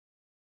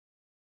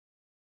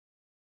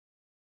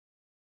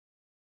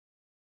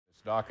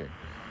Docking.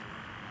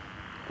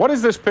 What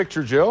is this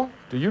picture, Jill?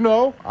 Do you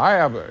know?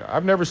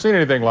 I've never seen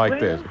anything like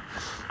this.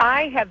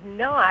 I have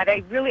not.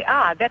 Is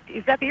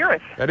that the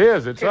Earth? It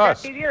is. It's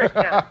us. That the Earth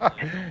now?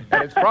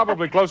 And it's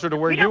probably closer to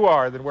where you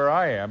are than where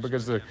I am,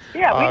 because the we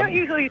don't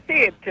usually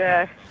see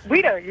it.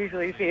 We don't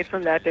usually see it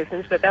from that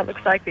distance, but that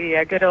looks like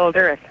the good old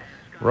Earth.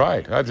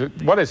 Right.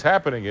 What is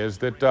happening is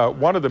that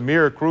one of the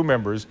MIR crew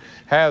members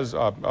has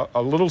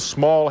a little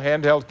small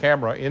handheld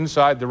camera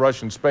inside the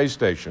Russian space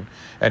station,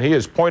 and he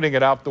is pointing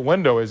it out the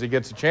window as he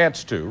gets a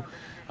chance to.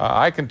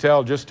 I can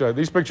tell just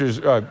these pictures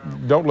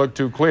don't look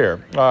too clear,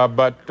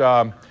 but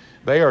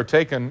they are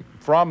taken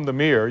from the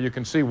MIR. You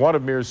can see one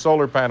of MIR's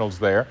solar panels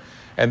there.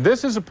 And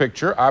this is a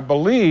picture, I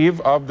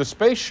believe, of the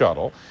space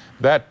shuttle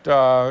that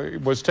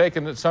was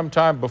taken at some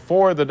time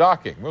before the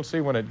docking. We'll see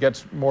when it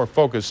gets more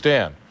focused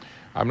in.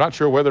 I'm not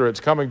sure whether it's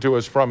coming to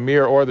us from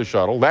MIR or the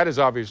shuttle. That is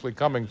obviously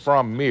coming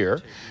from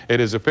MIR. It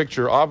is a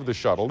picture of the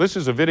shuttle. This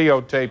is a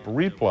videotape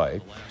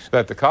replay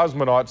that the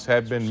cosmonauts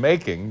had been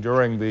making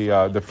during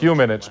the few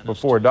minutes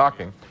before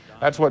docking.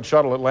 That's what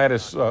Shuttle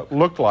Atlantis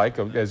looked like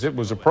as it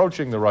was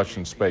approaching the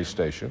Russian space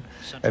station.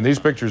 And these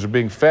pictures are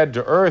being fed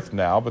to Earth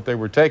now, but they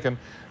were taken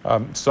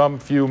some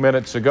few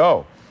minutes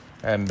ago.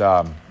 And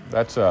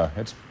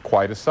it's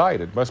quite a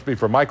sight. It must be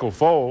for Michael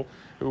Foale,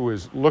 who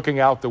is looking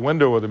out the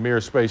window of the MIR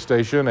space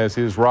station as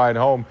his ride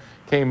home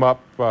came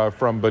up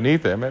from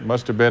beneath him. It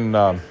must have been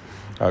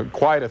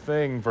quite a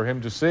thing for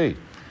him to see.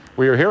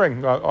 We are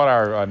hearing on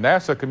our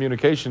NASA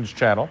communications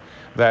channel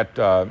that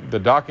the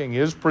docking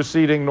is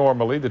proceeding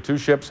normally. The two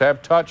ships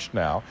have touched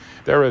now.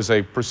 There is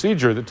a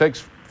procedure that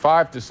takes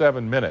 5 to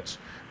 7 minutes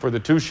for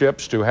the two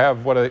ships to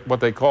have what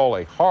they call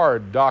a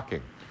hard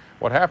docking.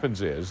 What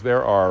happens is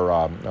there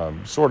are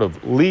sort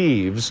of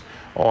leaves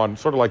on,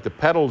 sort of like the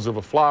petals of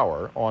a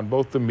flower, on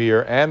both the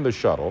MIR and the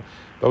shuttle.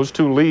 Those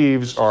two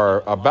leaves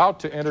are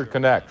about to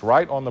interconnect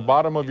right on the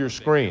bottom of your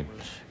screen.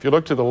 If you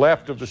look to the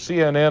left of the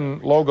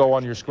CNN logo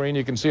on your screen,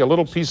 you can see a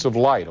little piece of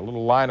light, a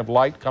little line of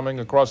light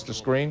coming across the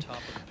screen.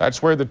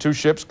 That's where the two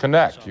ships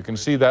connect. You can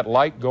see that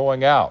light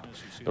going out.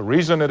 The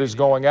reason it is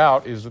going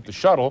out is that the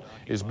shuttle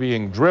is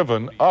being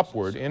driven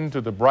upward into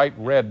the bright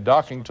red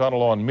docking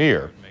tunnel on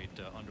MIR.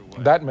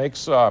 That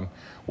makes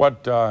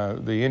what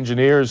the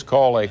engineers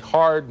call a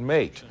hard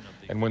mate.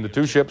 And when the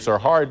two ships are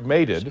hard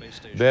mated,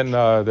 then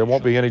there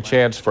won't be any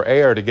chance for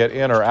air to get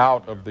in or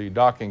out of the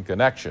docking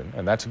connection,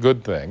 and that's a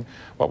good thing.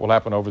 What will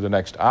happen over the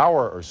next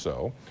hour or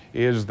so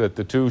is that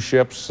the two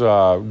ships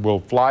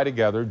will fly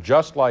together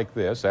just like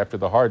this after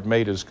the hard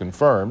mate is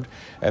confirmed,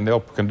 and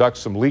they'll conduct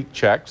some leak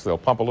checks. They'll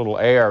pump a little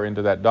air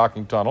into that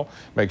docking tunnel,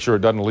 make sure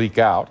it doesn't leak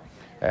out.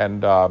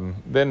 And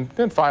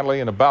then finally,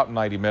 in about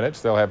 90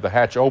 minutes, they'll have the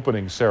hatch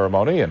opening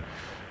ceremony, and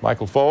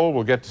Michael Foale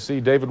will get to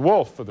see David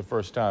Wolf for the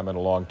first time in a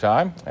long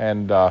time.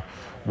 And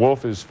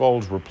Wolf is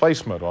Foale's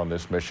replacement on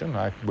this mission.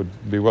 I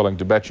would be willing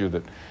to bet you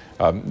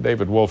that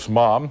David Wolf's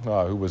mom,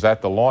 who was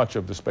at the launch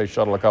of the space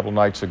shuttle a couple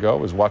nights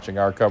ago, is watching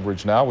our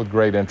coverage now with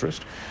great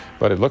interest.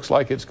 But it looks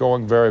like it's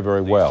going very,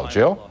 very well.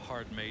 Jill?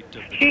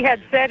 She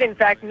had said, in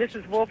fact,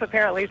 Mrs. Wolf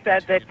apparently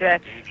said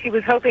that she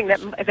was hoping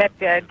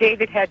that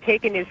David had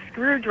taken his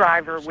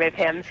screwdriver with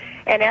him.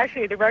 And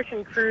actually, the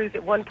Russian crews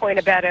at one point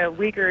about a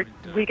week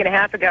and a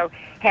half ago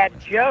had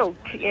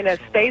joked in a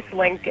space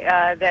link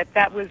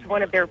that was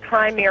one of their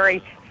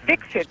primary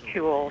fix-it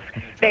tools.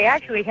 They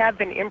actually have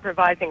been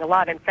improvising a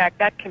lot. In fact,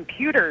 that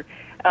computer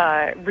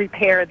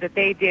repair that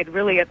they did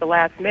really at the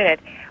last minute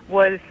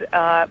was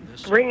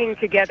bringing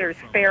together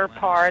spare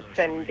parts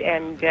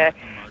and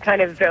kind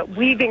of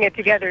weaving it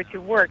together to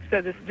work.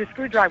 So the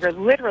screwdriver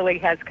literally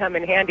has come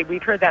in handy.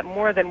 We've heard that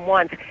more than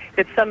once,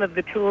 that some of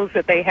the tools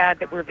that they had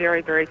that were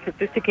very, very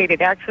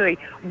sophisticated actually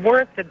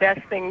weren't the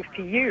best things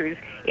to use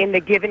in the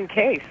given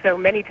case. So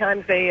many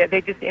times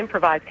they just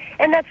improvise.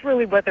 And that's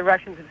really what the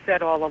Russians have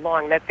said all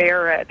along, that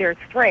their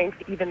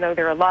strength, even though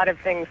there are a lot of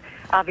things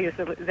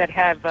obviously that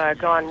have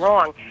gone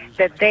wrong,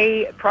 that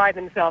they pride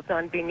themselves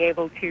on being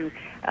able to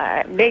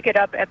make it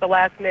up at the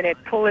last minute,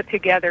 pull it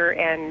together,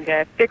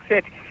 and fix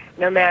it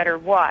no matter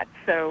what.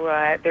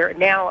 So they're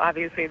now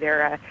obviously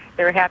they're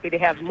happy to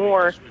have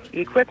more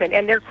equipment,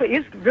 and there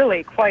is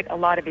really quite a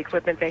lot of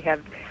equipment. They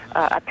have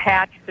a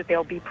patch that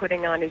they'll be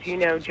putting on, as you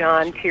know,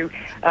 John, to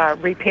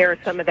repair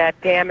some of that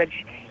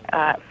damage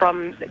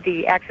from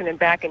the accident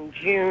back in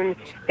June.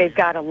 They've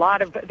got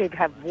they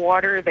have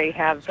water, they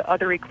have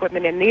other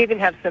equipment, and they even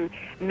have some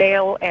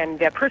mail and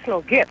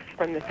personal gifts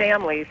from the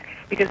families,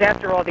 because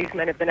after all, these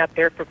men have been up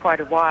there for quite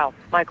a while.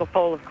 Michael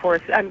Foale, of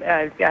course,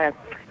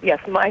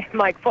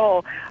 Mike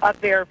Foale up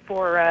there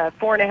for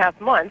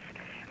 4.5 months,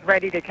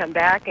 ready to come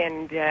back,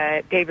 and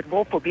David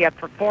Wolf will be up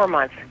for 4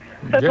 months.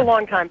 So it's a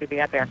long time to be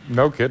out there.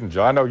 No kidding,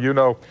 John. I know you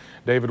know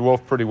David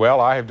Wolf pretty well.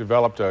 I have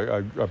developed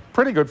a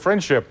pretty good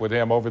friendship with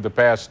him over the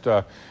past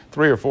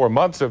 3 or 4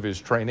 months of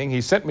his training.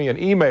 He sent me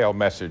an email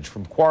message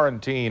from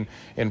quarantine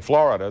in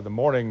Florida the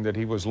morning that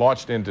he was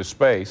launched into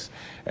space.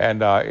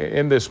 And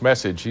in this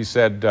message, he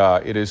said,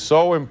 it is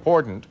so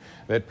important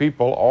that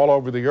people all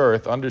over the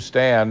earth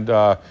understand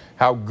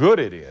how good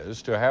it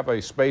is to have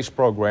a space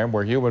program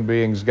where human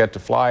beings get to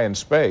fly in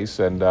space.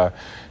 And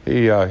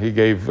he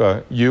gave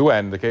you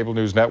and the Cable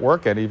News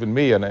Network and even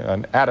me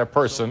an atta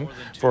person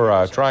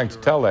for trying to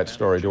tell that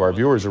story to our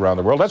viewers around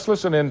the world. Let's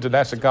listen in to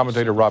NASA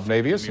commentator Rob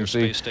Navius and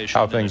see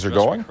how things are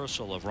going.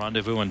 Rehearsal of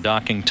rendezvous and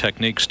docking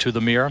techniques to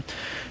the MIR.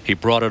 He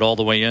brought it all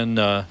the way in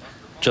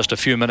just a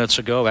few minutes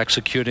ago,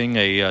 executing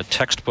a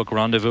textbook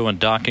rendezvous and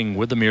docking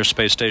with the MIR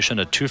space station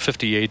at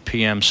 2:58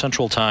 p.m.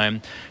 Central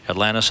Time.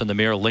 Atlantis and the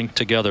MIR linked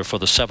together for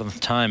the 7th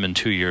time in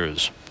 2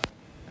 years.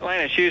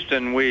 Atlantis,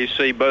 Houston, we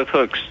see both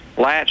hooks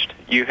latched.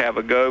 You have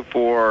a go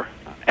for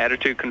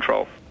attitude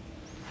control.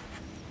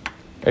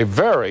 A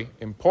very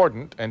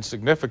important and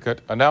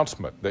significant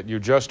announcement that you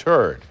just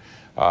heard.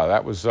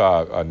 That was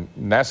a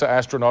NASA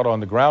astronaut on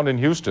the ground in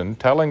Houston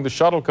telling the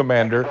shuttle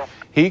commander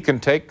he can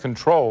take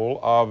control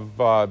of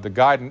the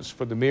guidance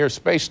for the MIR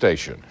space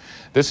station.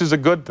 This is a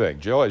good thing,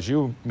 Jill. As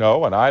you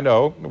know, and I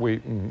know,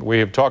 we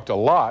have talked a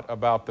lot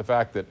about the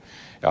fact that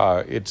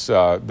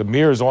the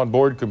MIR's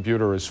onboard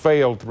computer has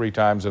failed 3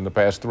 times in the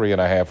past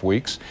 3.5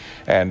 weeks.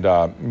 And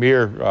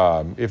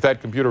MIR, if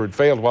that computer had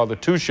failed while the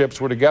 2 ships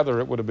were together,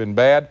 it would have been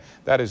bad.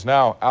 That is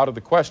now out of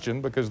the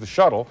question because the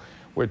shuttle,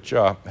 which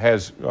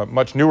has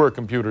much newer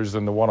computers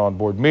than the one on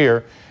board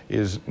MIR,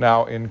 is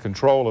now in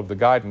control of the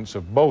guidance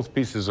of both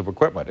pieces of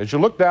equipment. As you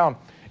look down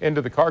into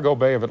the cargo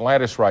bay of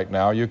Atlantis right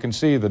now, you can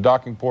see the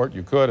docking port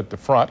you could at the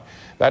front.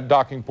 That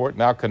docking port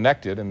now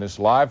connected in this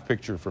live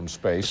picture from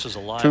space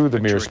to the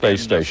MIR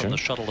space station.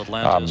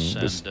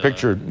 This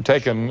picture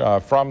taken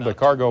from the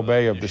cargo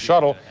bay of the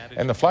shuttle,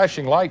 and the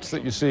flashing lights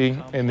that you see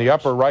in the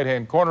upper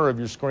right-hand corner of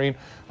your screen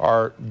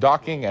are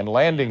docking and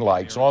landing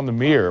lights on the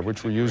MIR,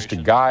 which were used to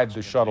guide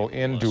the shuttle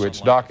into its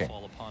docking.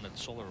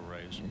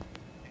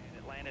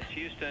 Atlantis,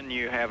 Houston,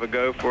 you have a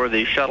go for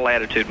the shuttle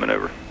attitude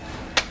maneuver.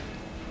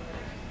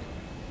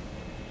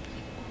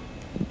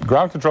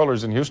 Ground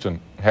controllers in Houston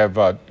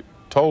have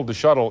told the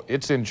shuttle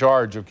it's in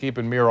charge of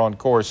keeping MIR on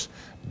course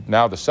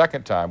now the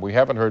 2nd time. We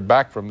haven't heard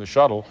back from the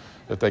shuttle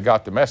that they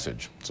got the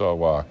message.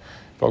 So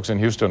folks in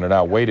Houston are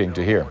now waiting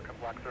to hear.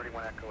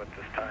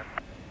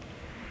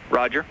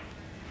 Roger.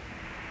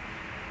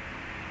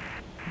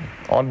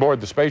 On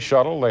board the space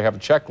shuttle, they have a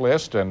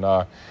checklist, and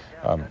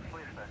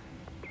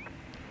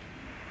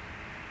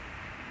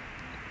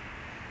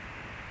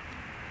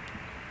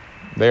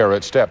they are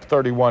at step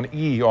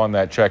 31E on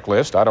that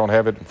checklist. I don't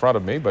have it in front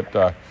of me,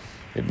 but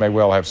it may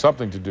well have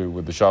something to do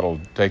with the shuttle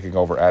taking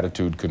over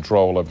attitude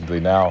control of the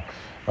now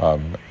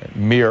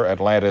MIR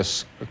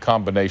Atlantis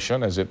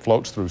combination as it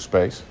floats through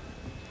space.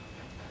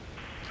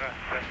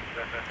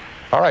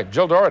 All right,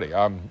 Jill Dougherty,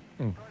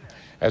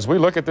 as we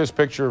look at this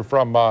picture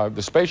from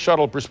the space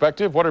shuttle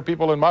perspective, what are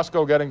people in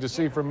Moscow getting to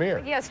see from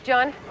MIR? Yes,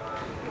 John.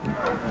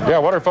 Yeah,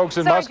 what are folks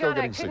in Moscow John,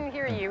 getting to see? I couldn't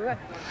hear you.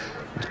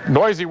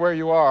 Noisy where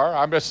you are.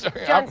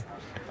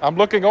 I'm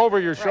looking over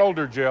your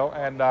shoulder, Jill,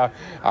 and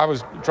I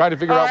was trying to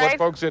figure out what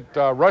folks at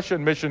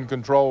Russian Mission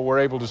Control were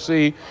able to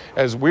see,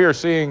 as we are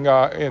seeing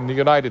in the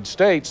United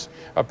States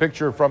a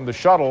picture from the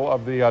shuttle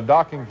of the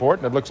docking port,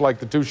 and it looks like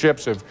the 2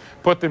 ships have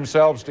put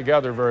themselves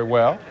together very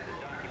well.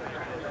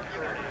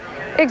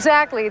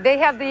 Exactly. They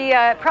have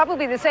the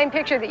probably the same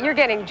picture that you're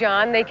getting,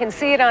 John. They can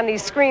see it on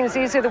these screens.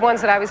 These are the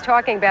ones that I was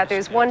talking about.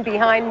 There's one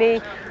behind me,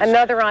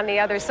 another on the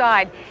other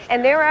side.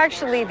 And they're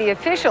actually, the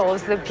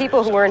officials, the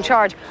people who are in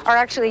charge, are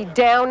actually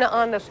down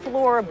on the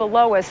floor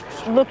below us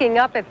looking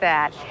up at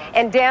that.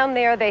 And down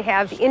there they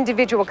have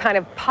individual kind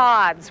of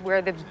pods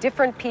where the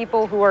different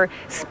people who are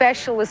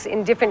specialists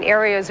in different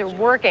areas are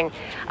working.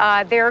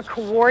 They're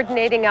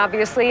coordinating,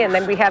 obviously, and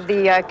then we have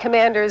the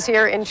commanders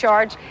here in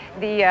charge,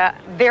 the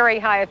very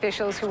high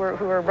officials who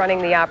are running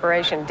the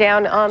operation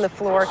down on the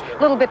floor,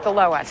 a little bit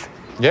below us.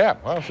 Yeah.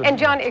 Well, and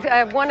John,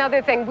 one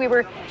other thing, we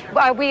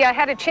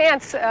had a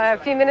chance a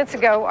few minutes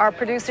ago. Our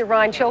producer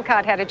Ryan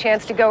Chilcott had a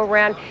chance to go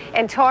around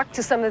and talk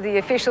to some of the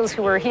officials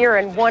who were here,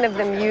 and one of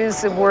them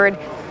used the word.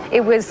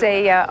 It was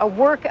a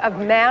work of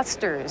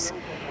masters.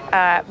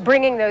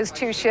 Bringing those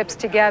 2 ships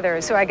together.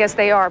 So I guess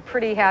they are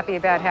pretty happy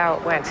about how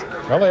it went.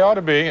 Well, they ought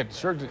to be. It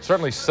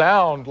certainly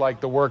sound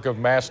like the work of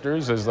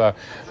masters, as the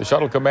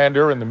shuttle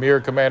commander and the MIR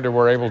commander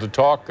were able to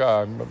talk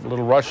a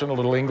little Russian, a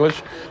little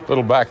English, a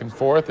little back and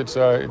forth. It's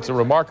a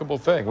remarkable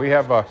thing. We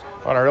have on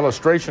our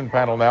illustration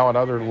panel now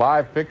another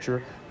live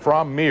picture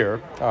from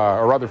MIR,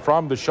 or rather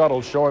from the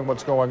shuttle, showing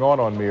what's going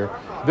on MIR.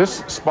 This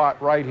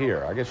spot right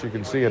here, I guess you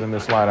can see it in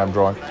this line I'm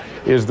drawing.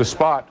 is the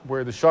spot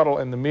where the shuttle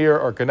and the Mir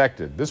are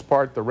connected. This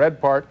part, the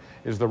red part,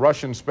 is the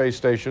Russian space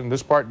station.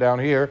 This part down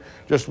here,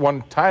 just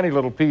one tiny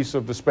little piece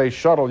of the space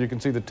shuttle. You can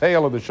see the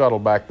tail of the shuttle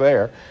back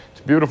there.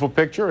 It's a beautiful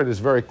picture. It is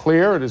very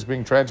clear. It is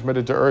being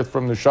transmitted to Earth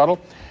from the shuttle.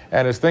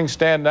 And as things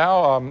stand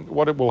now,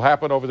 what will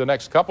happen over the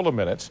next couple of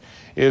minutes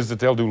is that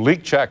they'll do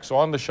leak checks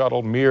on the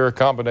shuttle Mir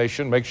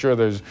combination, make sure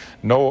there's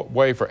no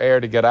way for air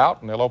to get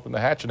out, and they'll open the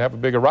hatch and have a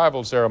big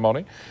arrival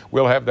ceremony.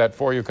 We'll have that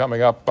for you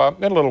coming up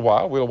in a little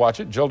while. We'll watch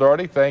it. Jill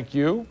Dougherty, thank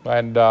you.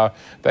 And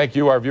thank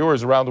you, our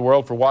viewers around the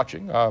world, for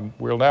watching.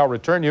 We'll now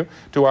return you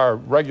to our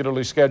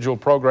regularly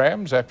scheduled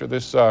programs after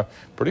this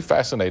pretty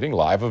fascinating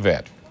live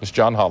event. It's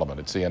John Holliman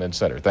at CNN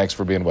Center. Thanks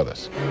for being with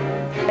us.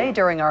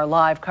 During our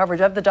live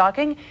coverage of the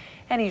docking,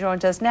 and he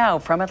joins us now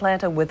from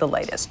Atlanta with the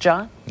latest.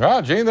 John?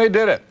 Gene, they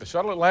did it. The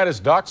Shuttle Atlantis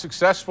docked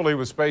successfully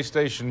with Space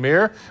Station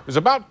Mir. It was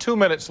about 2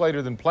 minutes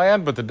later than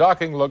planned, but the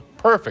docking looked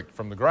perfect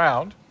from the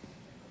ground.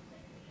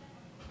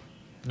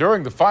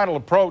 During the final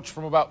approach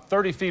from about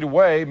 30 feet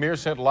away, Mir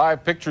sent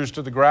live pictures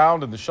to the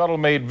ground, and the shuttle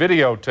made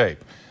videotape.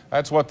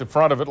 That's what the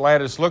front of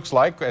Atlantis looks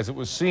like as it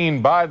was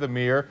seen by the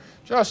Mir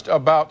just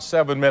about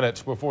 7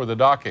 minutes before the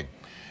docking.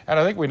 And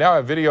I think we now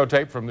have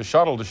videotape from the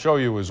shuttle to show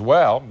you as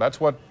well. That's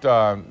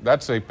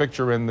a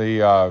picture in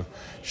the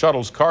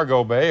shuttle's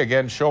cargo bay,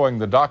 again showing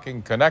the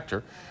docking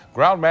connector.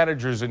 Ground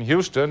managers in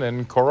Houston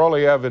and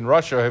Korolev in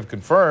Russia have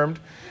confirmed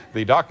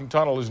the docking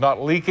tunnel is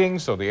not leaking,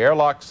 so the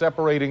airlock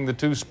separating the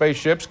two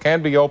spaceships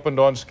can be opened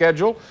on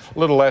schedule a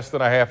little less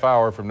than a half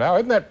hour from now.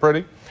 Isn't that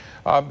pretty?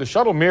 The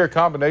shuttle Mir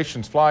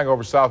combination is flying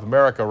over South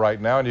America right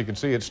now, and you can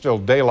see it's still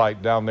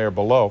daylight down there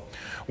below.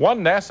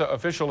 One NASA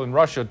official in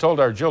Russia told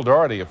our Jill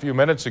Dougherty a few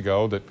minutes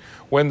ago that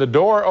when the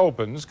door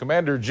opens,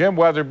 Commander Jim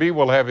Weatherby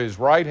will have his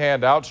right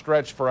hand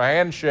outstretched for a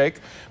handshake,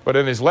 but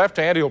in his left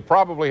hand he'll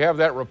probably have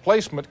that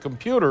replacement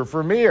computer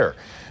for Mir.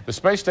 The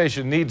space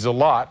station needs a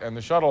lot, and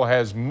the shuttle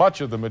has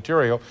much of the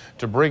material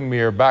to bring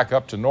Mir back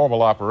up to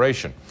normal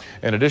operation.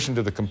 In addition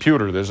to the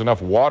computer, there's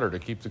enough water to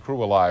keep the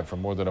crew alive for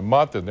more than a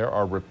month, and there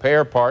are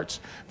repair parts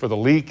for the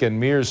leak in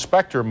Mir's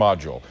Spectre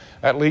module.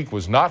 That leak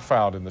was not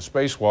found in the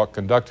spacewalk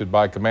conducted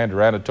by Commander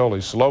Anatoly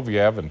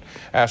Soloviev and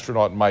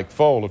astronaut Mike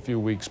Foale a few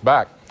weeks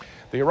back.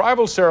 The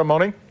arrival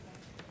ceremony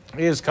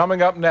is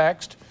coming up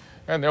next,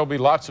 and there'll be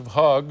lots of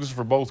hugs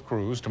for both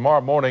crews.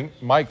 Tomorrow morning,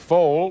 Mike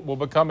Foale will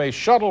become a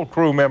shuttle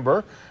crew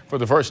member for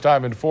the first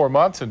time in 4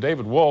 months, and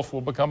David Wolf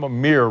will become a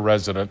Mir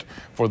resident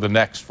for the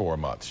next 4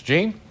 months.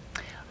 Gene?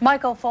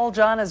 Michael Foale,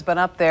 John, has been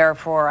up there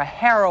for a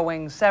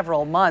harrowing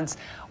several months.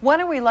 When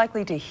are we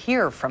likely to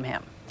hear from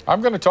him?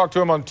 I'm going to talk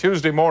to him on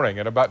Tuesday morning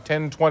at about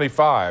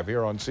 10:25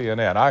 here on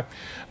CNN.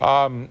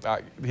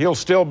 He'll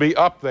still be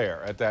up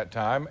there at that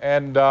time,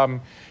 and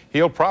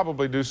he'll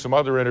probably do some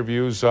other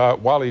interviews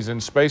while he's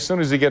in space. As soon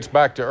as he gets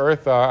back to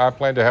Earth, I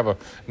plan to have a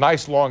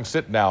nice long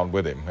sit-down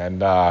with him and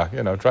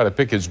try to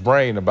pick his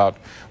brain about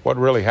what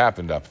really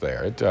happened up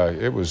there.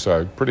 It was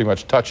pretty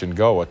much touch and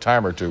go a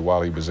time or two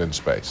while he was in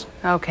space.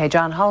 Okay,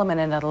 John Holliman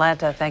in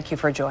Atlanta, thank you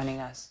for joining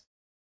us.